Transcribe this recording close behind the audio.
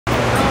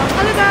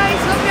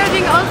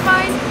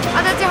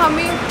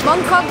हामी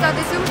मङ्कक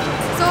जाँदैछौँ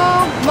सो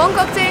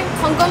मङ्कक चाहिँ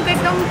हङकङको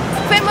एकदम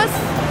फेमस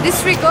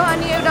डिस्ट्रिक्ट हो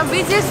अनि एउटा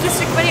बिजिएस्ट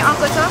डिस्ट्रिक्ट पनि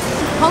आएको छ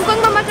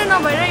हङकङमा मात्र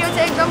नभएर यो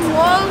चाहिँ एकदम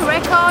वर्ल्ड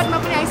रेकर्डमा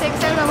पनि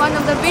आइसकेको छ एउटा one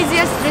of the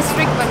busiest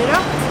district भनेर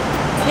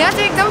यहाँ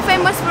चाहिँ एकदम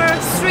famous for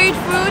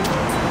street food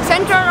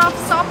centre of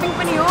shopping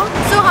पनि हो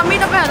सो हामी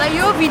तपाईहरुलाई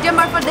यो भिडियो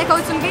मार्फत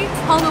देखाउँछौँ कि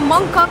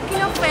मङ्कक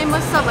किन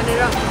फेमस छ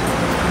भनेर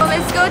So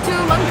let's go to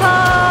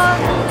Bangkok.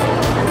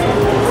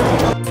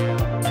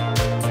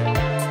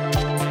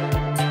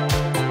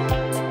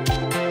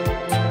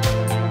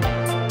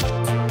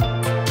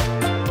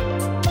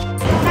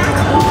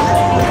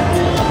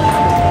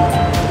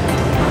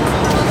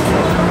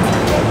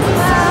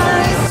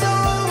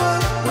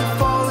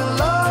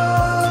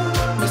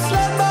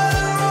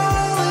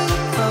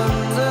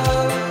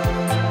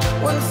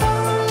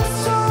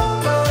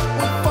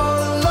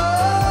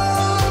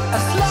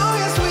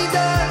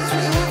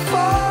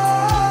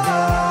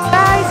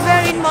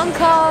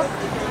 Bangkok.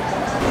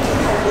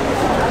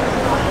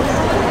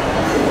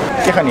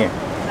 क्या खानी है?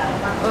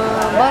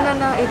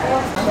 Banana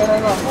apple.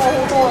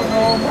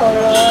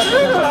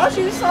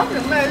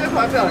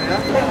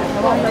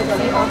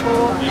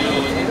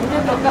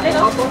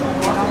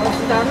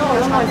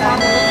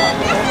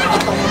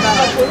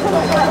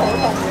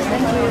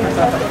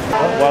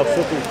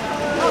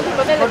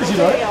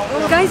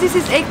 Guys, this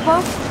is egg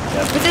puff.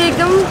 It's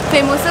एकदम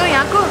famous हो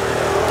यहाँको.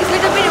 It's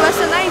little bit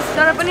westernized.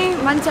 तर पनि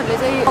मान्छेहरूले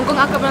चाहिँ हङकङ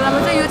आएको बेलामा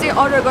चाहिँ यो चाहिँ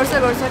अर्डर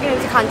गर्छ के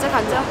खान्छ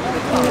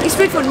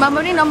स्ट्रिट फुडमा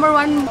पनि नम्बर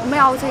 1 मै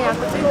आउँछ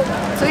यहाँको चाहिँ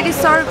so it is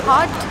serve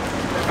hot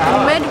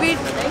made with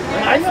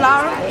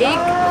flower egg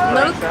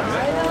milk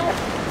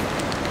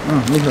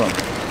मिठो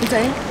हुन्छ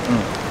है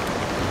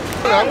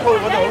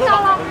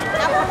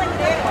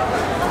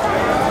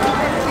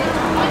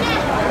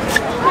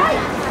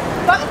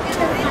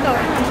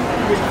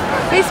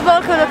फिश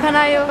बलको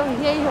खाना यो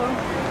यही हो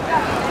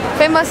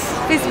famous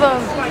fish ball,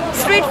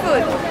 street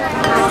food.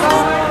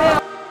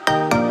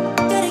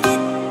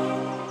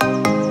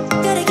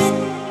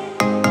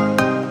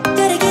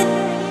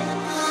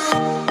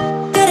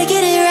 Gotta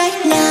get it right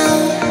now.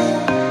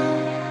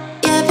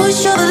 Yeah,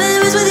 push all the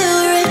limits with you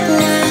right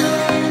now.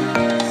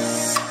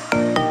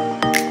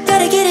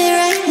 Gotta get it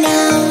right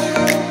now.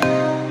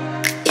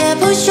 Yeah,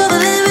 push all the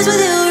limits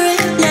with you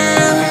right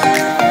now.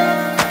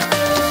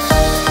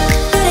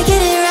 Gotta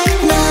get it right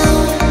now.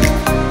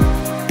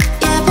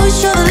 Yeah,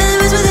 push all the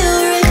limits with you.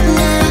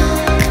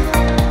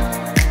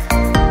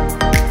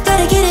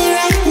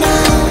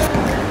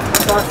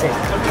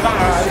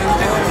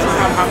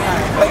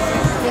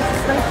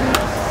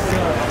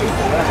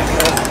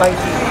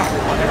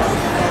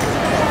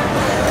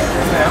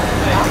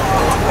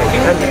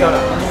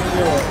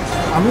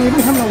 I'm even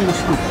having a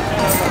little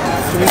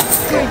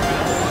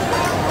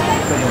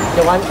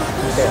the one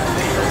there.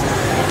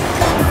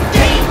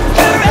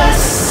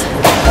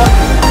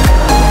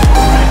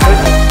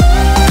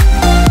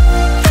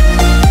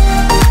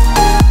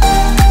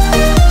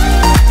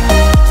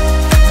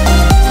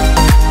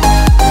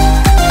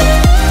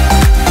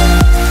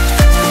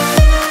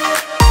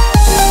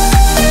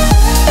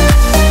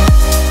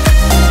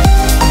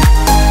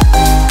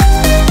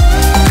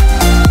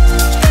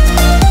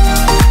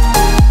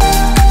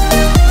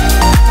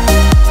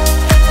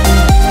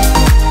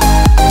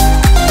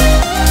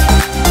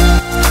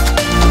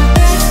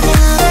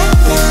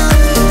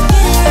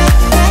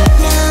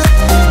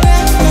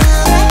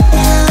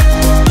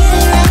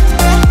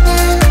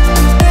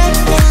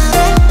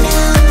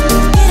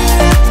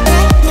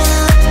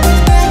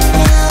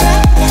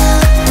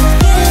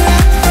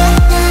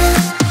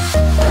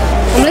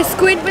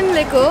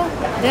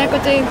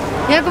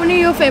 यहाँको पनि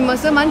यो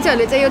famous हो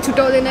मान्छेहरूले चाहिँ यो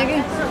छुटाउँदैन कि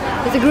यो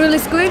चाहिँ ग्रिल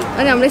स्क्विड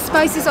अनि हामीले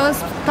स्पाइसी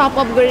सस टप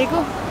अप गरेको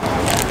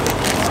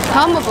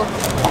खाऊँ अब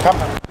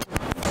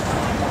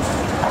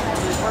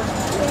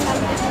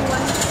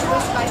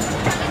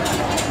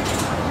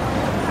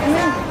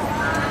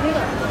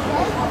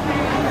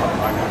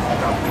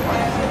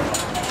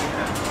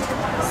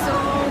So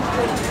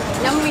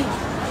yummy.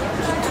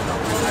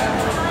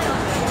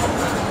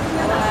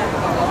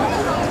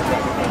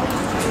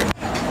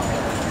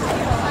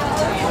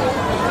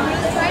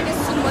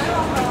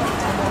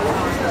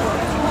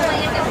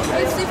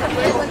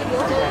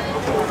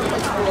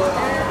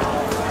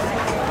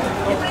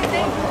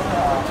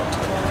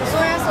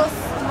 Soya sauce,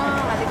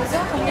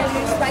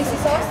 spicy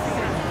sauce.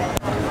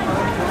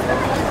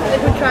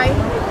 Let me try.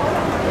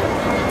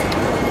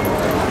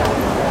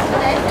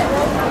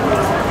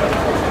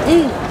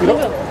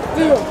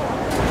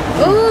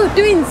 Oh,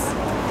 twins!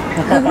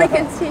 We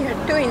can see her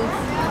twins.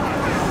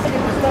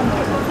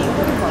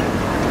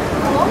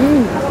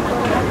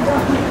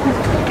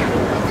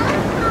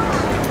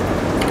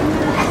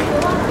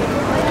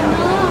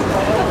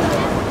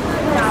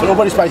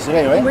 Over spicy,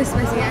 right? Over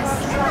spicy, yes.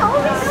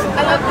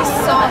 I love this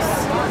sauce.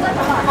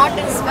 Hot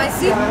and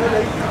spicy.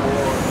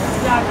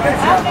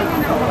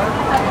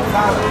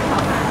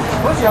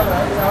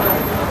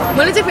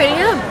 मैले चाहिँ फेरि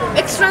यहाँ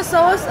extra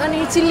sauce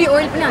अनि chilli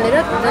oil पनि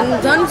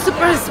हालेर झन्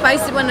super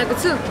spicy बनाएको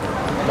छु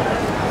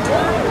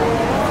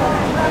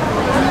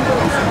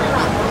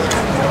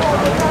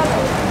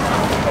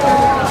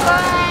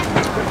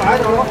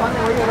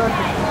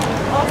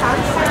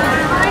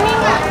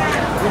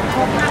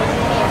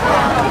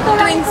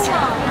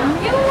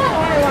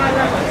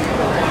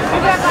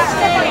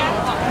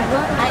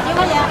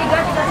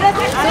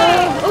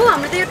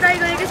try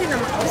गरेकै छैन.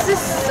 This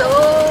is so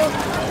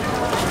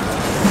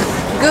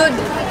good.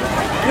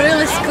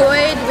 Grilled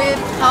squid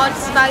with hot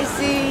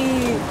spicy.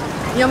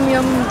 Yum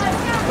yum.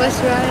 Let's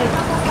try it.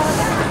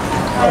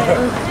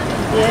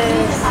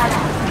 Yes.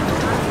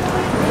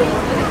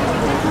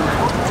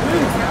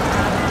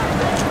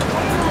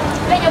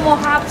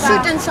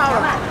 Sweet and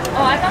sour.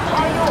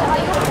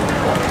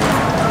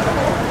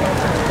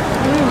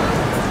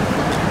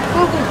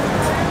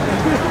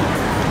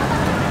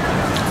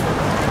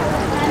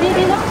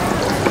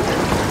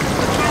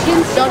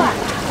 Done.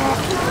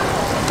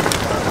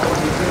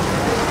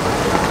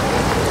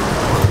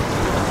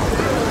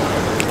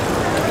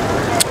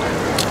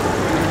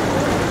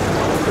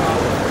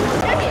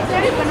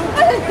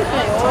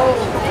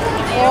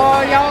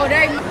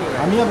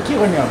 हामी अब के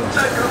गर्ने अब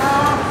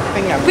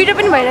पिरो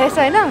पनि भइरहेछ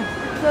हैन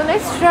so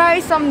let's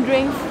try some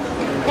drinks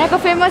यहाँको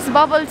famous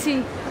bubble tea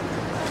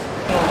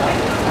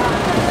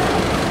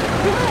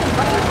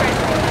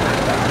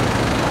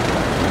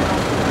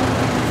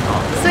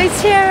So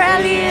it's here,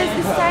 Alice.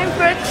 It's time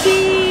for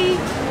tea.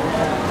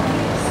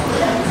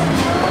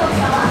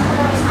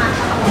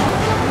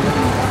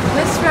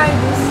 Let's try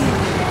this.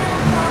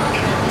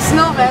 It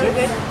smells very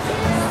good.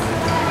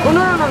 Oh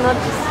no, not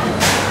this.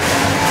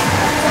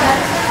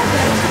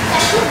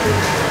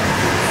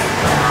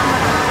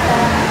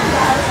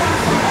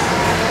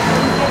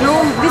 No,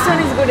 this one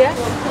is good, yeah?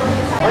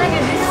 Can I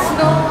get this?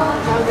 No.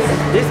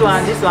 This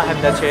one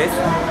have the cheese.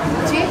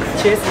 Cheese?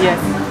 Cheese, yes.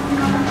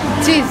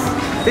 Cheese.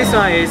 This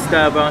one is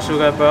the brown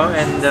sugar pearl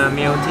and the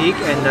milk tea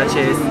and the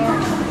cheese.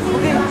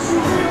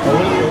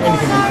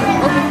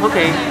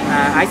 Okay.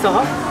 Ice or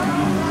hot?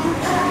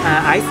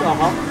 Ice or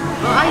hot?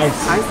 Oh,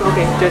 ice. Ice,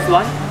 okay. Just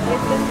one?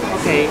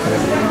 Okay.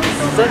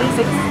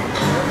 36.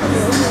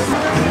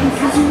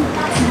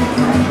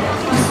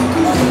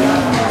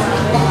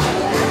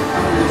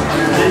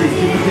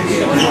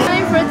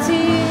 Time for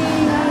tea.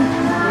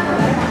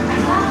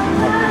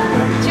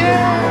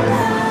 Cheers.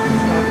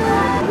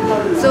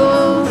 So,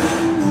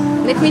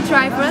 let me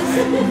try first.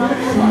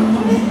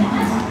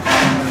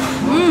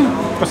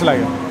 कस्तो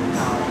लाग्यो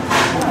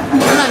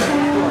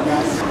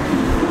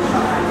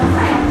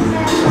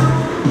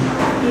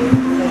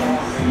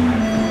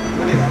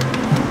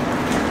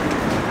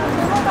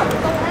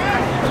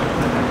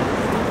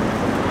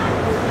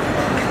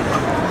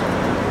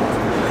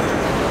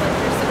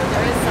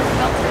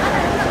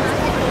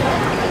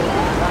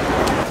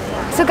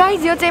So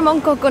guys, यो चाहिँ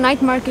मङ्ककको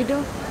night market हो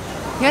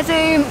यहाँ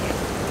चाहिँ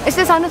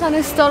यस्तै सानो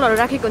सानो स्टलहरू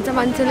राखेको हुन्छ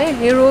मान्छेले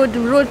यो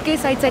रोडकै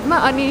साइडमा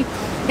अनि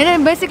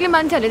यहाँ बेसिकली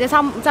मान्छेहरूले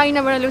चाहिँ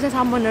चाइनाबाट ल्याउँछ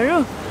सामानहरू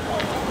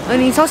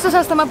अनि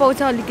सस्तोमा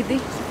पाउँछ अलिकति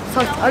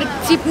अलिक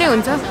चिप नै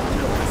हुन्छ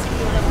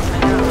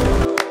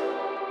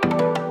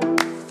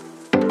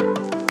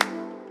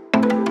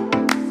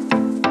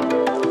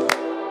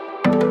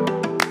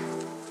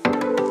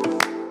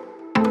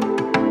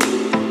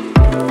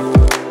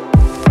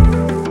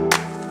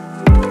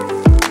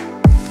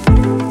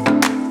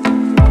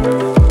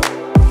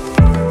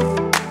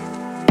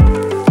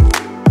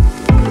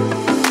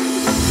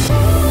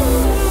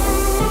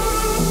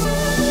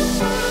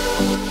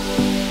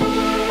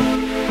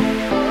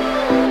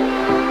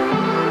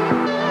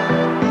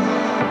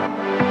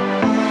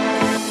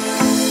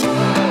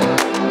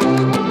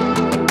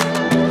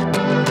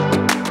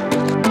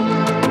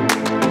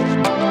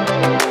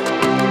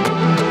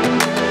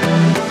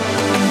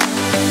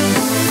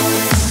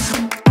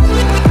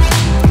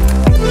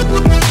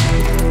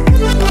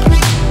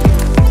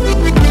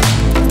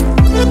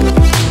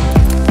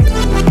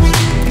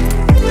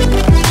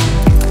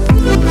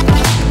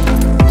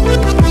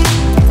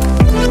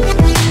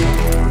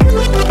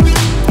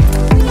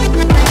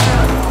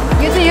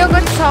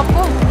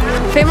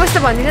फेमस त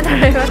भन्दिनँ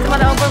तर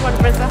मलाई अपर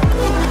मनपर्छ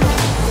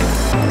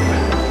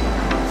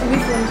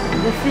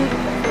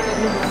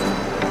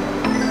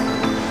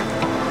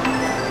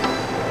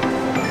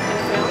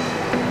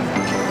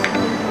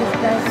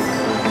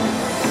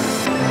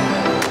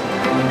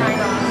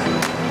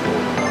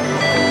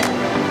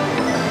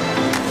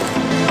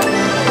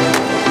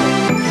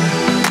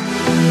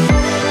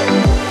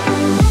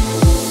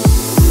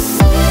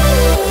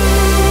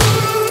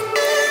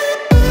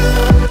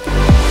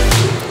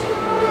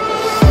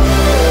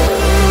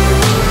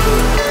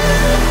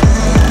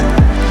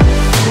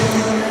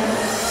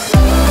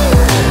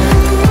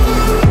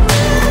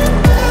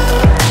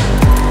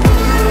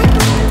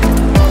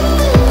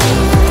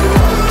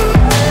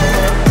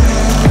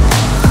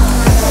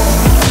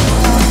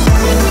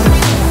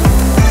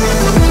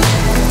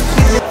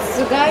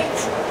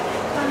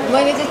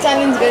मैले चाहिँ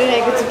च्यालेन्ज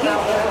गरिरहेको छु कि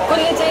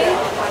कसले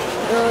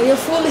चाहिँ यो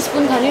फुल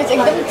स्पुन खाने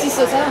एकदम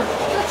चिसो छ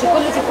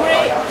कसले चाहिँ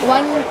पुरै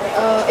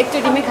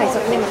एकचोटिमै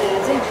खाइसक्ने भनेर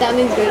चाहिँ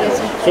च्यालेन्ज गरिरहेको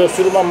छु सो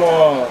सुरुमा म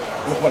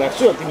मुखमा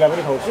राख्छु तिमीलाई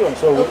पनि खुवाउँछु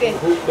so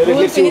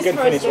let's see who can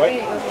finish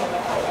right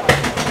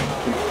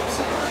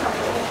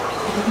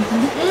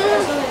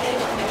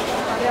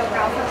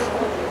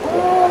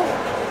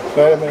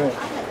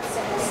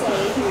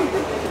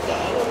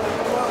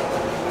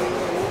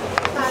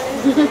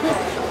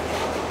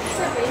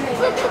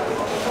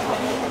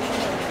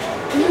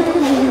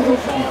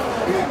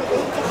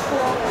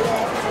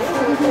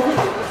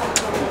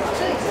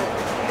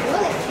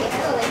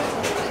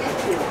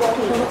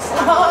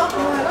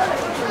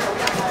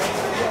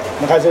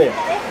खाइसक्यो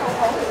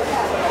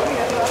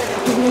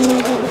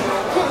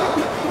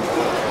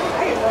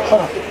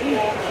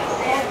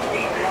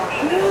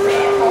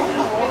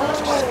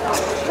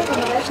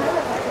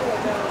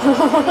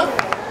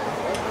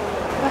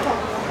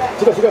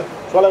छिटो छिटो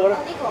सल्लाह गर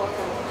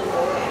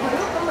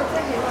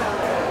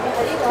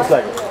कस्तो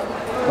लाग्यो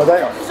मजा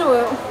आयो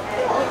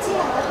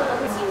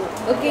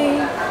Okay.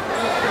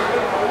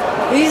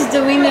 He's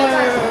the winner.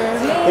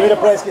 तिमीले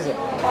प्राइस के छ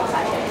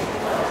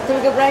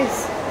Tulga prize.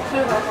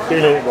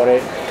 तिमीले भरे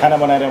खाना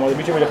बनाएर म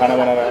मिठो मिठो खाना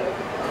बनाएर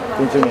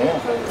दिन्छु नि होइन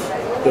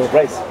त्यो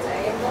प्राइस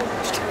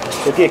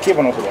त्यो के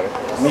बनाउँछु भरे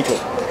मिठो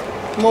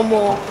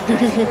Momo.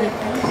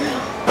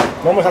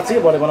 मोमो साँच्चै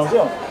भरे बनाउँछु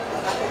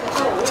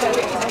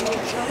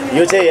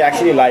यो चाहिँ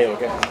एक्चुअली लायो हो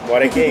क्या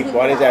भरे चाहिँ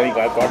हामी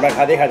घरमा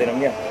खाँदैनौँ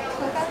क्या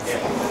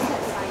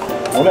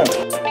होइन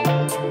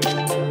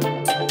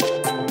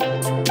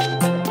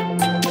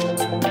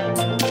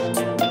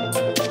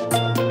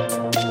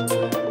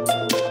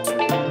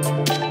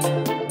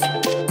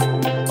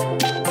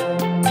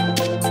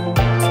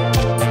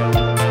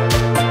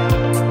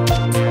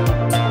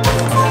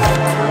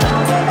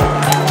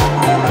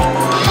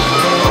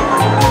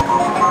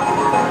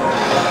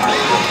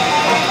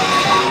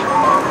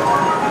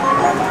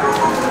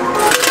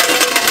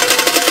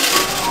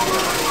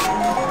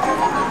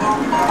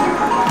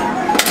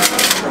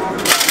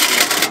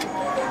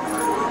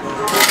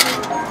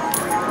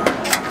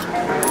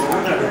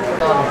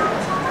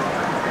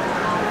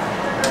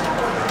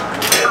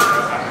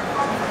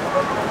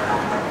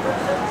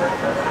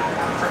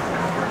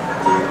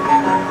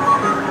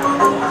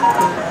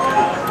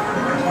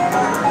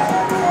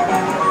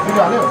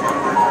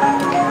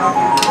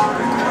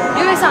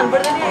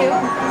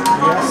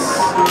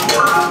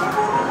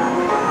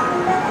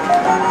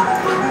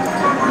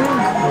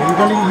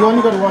You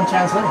only got one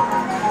chance, right?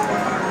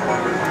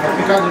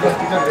 Because you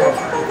don't go.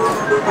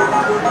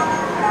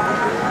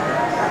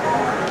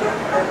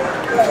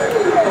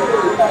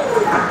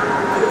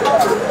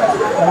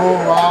 Oh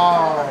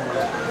wow!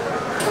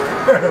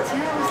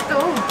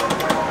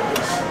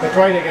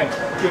 Try it again.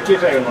 Keep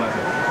trying one.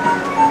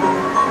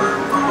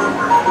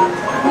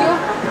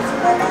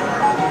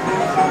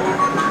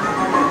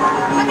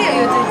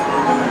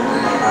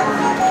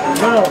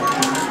 No.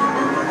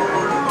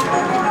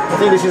 I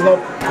think this is not.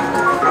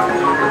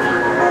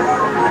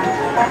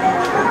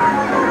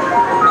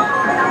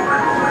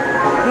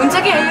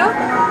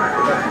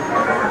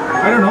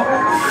 I don't know.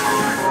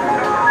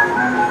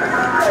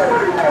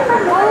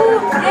 Oh,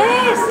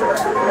 yes!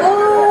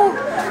 Oh,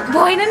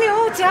 boy na niyo,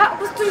 siya.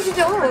 Gusto siya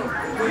daw.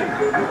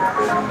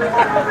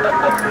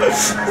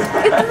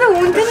 Ito na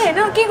hunta na eh.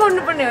 No? Kaya kung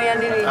ano pa niyo yan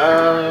nili?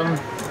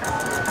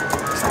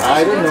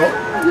 I don't know.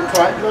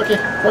 Try. Okay,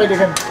 try it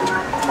again.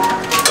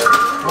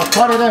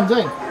 Try it again,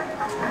 Jane.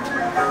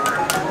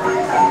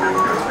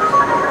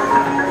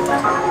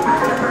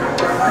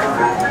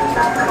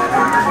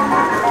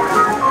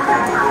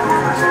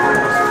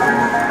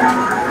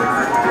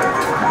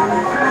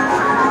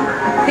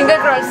 Finger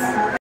cross.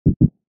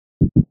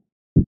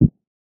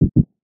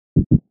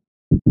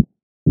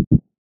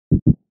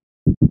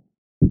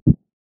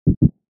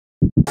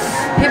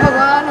 Hey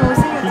Bhagwan, ho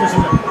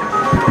siya.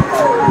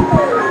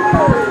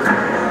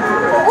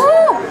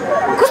 Oh!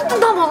 Gusto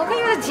daw mo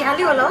kayo na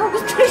jali wala.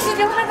 Gusto rin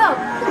siya wala daw.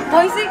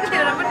 Boy say ko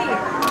tira pa ni.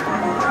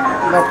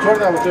 Not try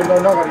that, but you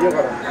know not you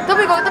got.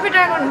 Tapi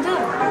try गर्नुहुन्छ?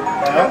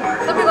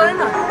 Tapi गरेन?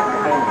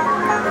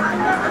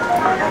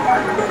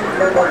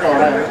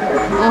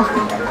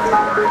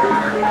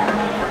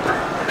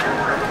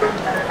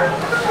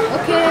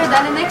 Okay,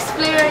 then the next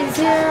player is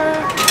here.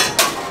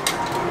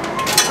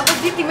 अब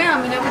जित्यौँ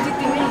हामीले अब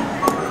जित्यौँ.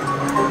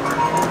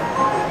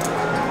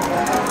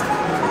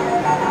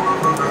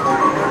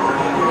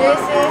 Yes,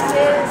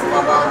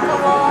 come on.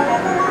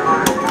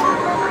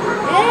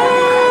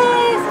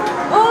 Yes!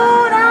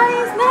 Oh,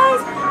 nice.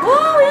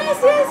 Oh, yes.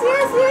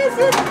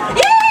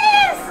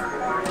 Yes!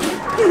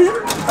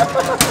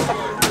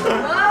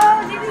 Oh,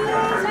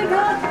 genius, my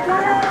God.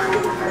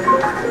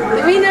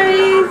 The winner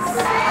is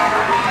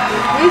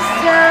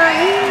Mr.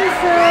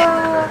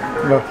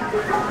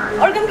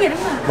 और कम खेलौँ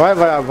न.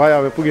 भयो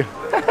अब पुग्यो.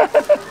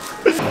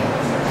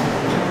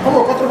 अब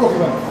कत्रो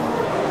बोक्नु?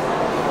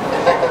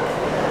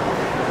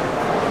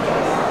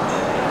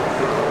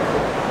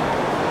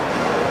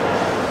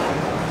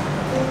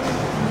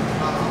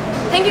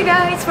 Thank you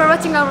guys for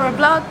watching our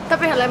vlog.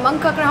 तपाईहरुलाई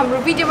मङ्कक र हाम्रो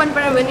भिडियो मन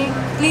पर्यो भने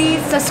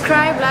please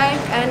subscribe,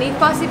 like and if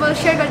possible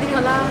share गरिदिनु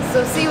होला.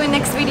 So see you in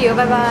next video.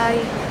 Bye bye.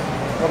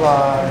 Bye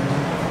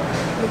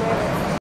bye.